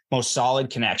the most solid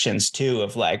connections too,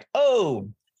 of like, oh,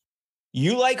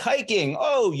 you like hiking.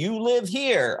 Oh, you live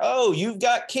here. Oh, you've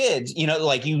got kids,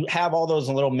 like you have all those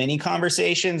little mini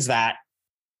conversations that,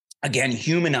 again,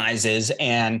 humanizes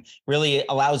and really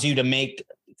allows you to make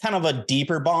kind of a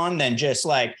deeper bond than just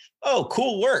like, oh,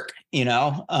 cool work,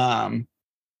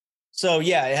 So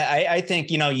yeah, I think,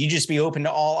 you just be open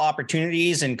to all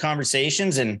opportunities and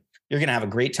conversations, and you're going to have a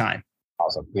great time.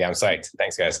 Awesome. Yeah, I'm psyched.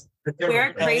 Thanks, guys.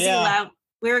 We're crazy loud.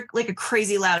 We're like a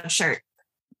crazy loud shirt.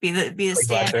 Be the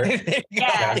stand.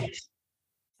 Yeah.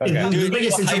 Okay. Do the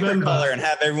biggest hyper color and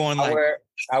have everyone like.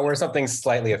 I'll wear something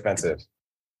slightly offensive.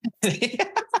 Like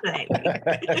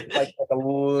a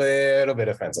little bit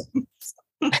offensive.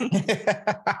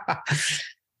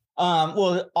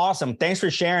 Well, awesome. Thanks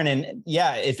for sharing. And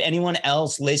yeah, if anyone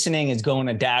else listening is going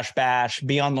to Dash Bash,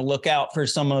 be on the lookout for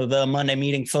some of the Monday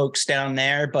meeting folks down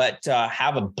there, but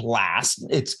have a blast.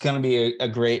 It's going to be a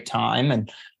great time.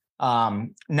 And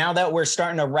now that we're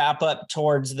starting to wrap up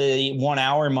towards the 1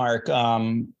 hour mark,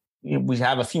 we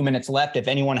have a few minutes left. If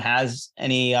anyone has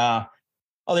any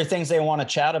other things they want to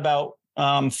chat about,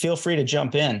 feel free to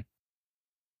jump in.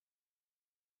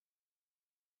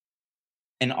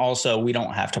 And also, we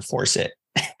don't have to force it.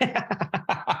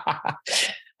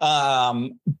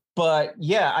 But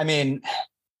yeah, I mean,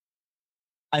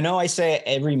 I know I say it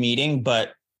every meeting,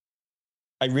 but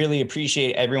I really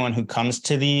appreciate everyone who comes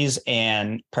to these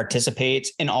and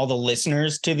participates, and all the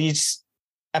listeners to these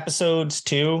episodes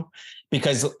too,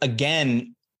 because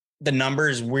again, the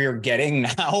numbers we're getting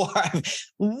now are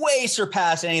way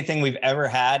surpass anything we've ever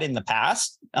had in the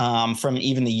past, from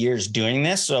even the years doing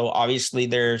this. So obviously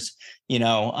there's,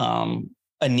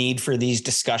 a need for these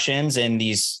discussions and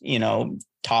these,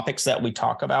 topics that we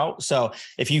talk about. So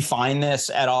if you find this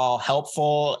at all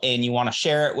helpful and you want to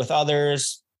share it with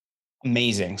others,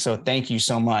 amazing. So thank you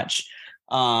so much.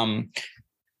 We're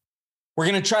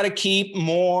going to try to keep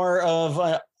more of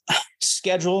a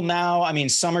schedule now. I mean,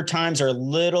 summer times are a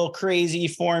little crazy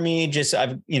for me, just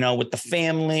with the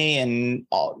family and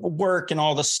work and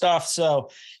all the stuff.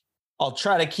 So I'll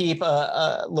try to keep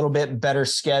a little bit better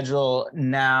schedule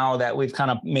now that we've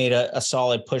kind of made a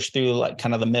solid push through like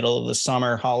kind of the middle of the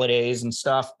summer holidays and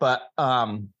stuff. But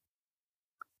I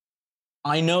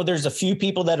know there's a few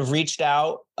people that have reached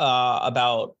out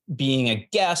about being a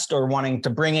guest or wanting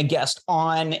to bring a guest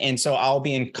on. And so I'll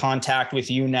be in contact with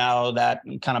you now that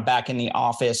I'm kind of back in the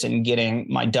office and getting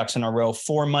my ducks in a row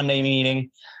for Monday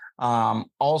meeting.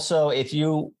 Also, if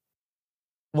you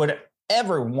would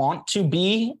ever want to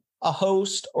be a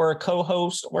host or a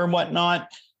co-host or whatnot,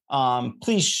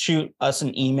 please shoot us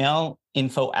an email,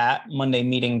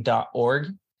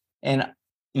 info@mondaymeeting.org. And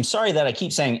I'm sorry that I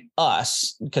keep saying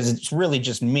us because it's really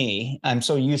just me. I'm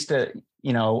so used to,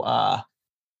 Liam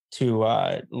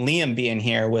being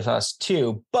here with us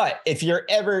too. But if you're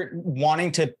ever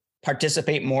wanting to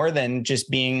participate more than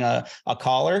just being a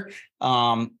caller,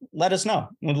 let us know.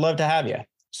 We'd love to have you.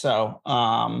 So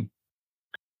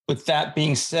with that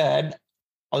being said,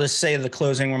 I'll just say the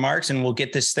closing remarks and we'll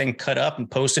get this thing cut up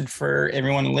and posted for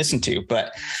everyone to listen to.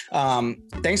 But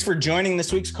thanks for joining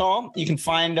this week's call. You can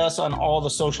find us on all the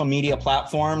social media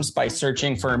platforms by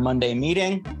searching for Monday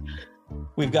Meeting.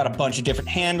 We've got a bunch of different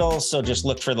handles, so just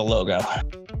look for the logo.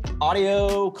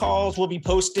 Audio calls will be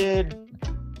posted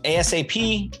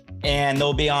ASAP, and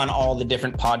they'll be on all the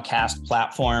different podcast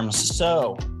platforms.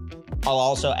 So I'll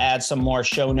also add some more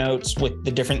show notes with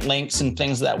the different links and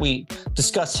things that we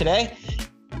discussed today.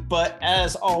 But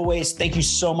as always, thank you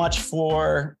so much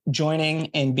for joining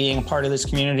and being a part of this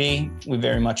community. We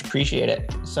very much appreciate it.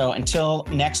 So until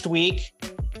next week,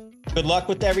 good luck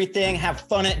with everything. Have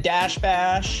fun at Dash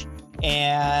Bash.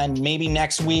 And maybe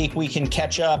next week we can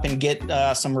catch up and get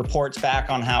some reports back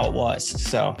on how it was.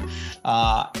 So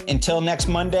until next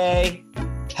Monday,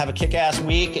 have a kick-ass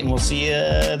week and we'll see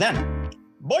you then.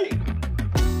 Bye.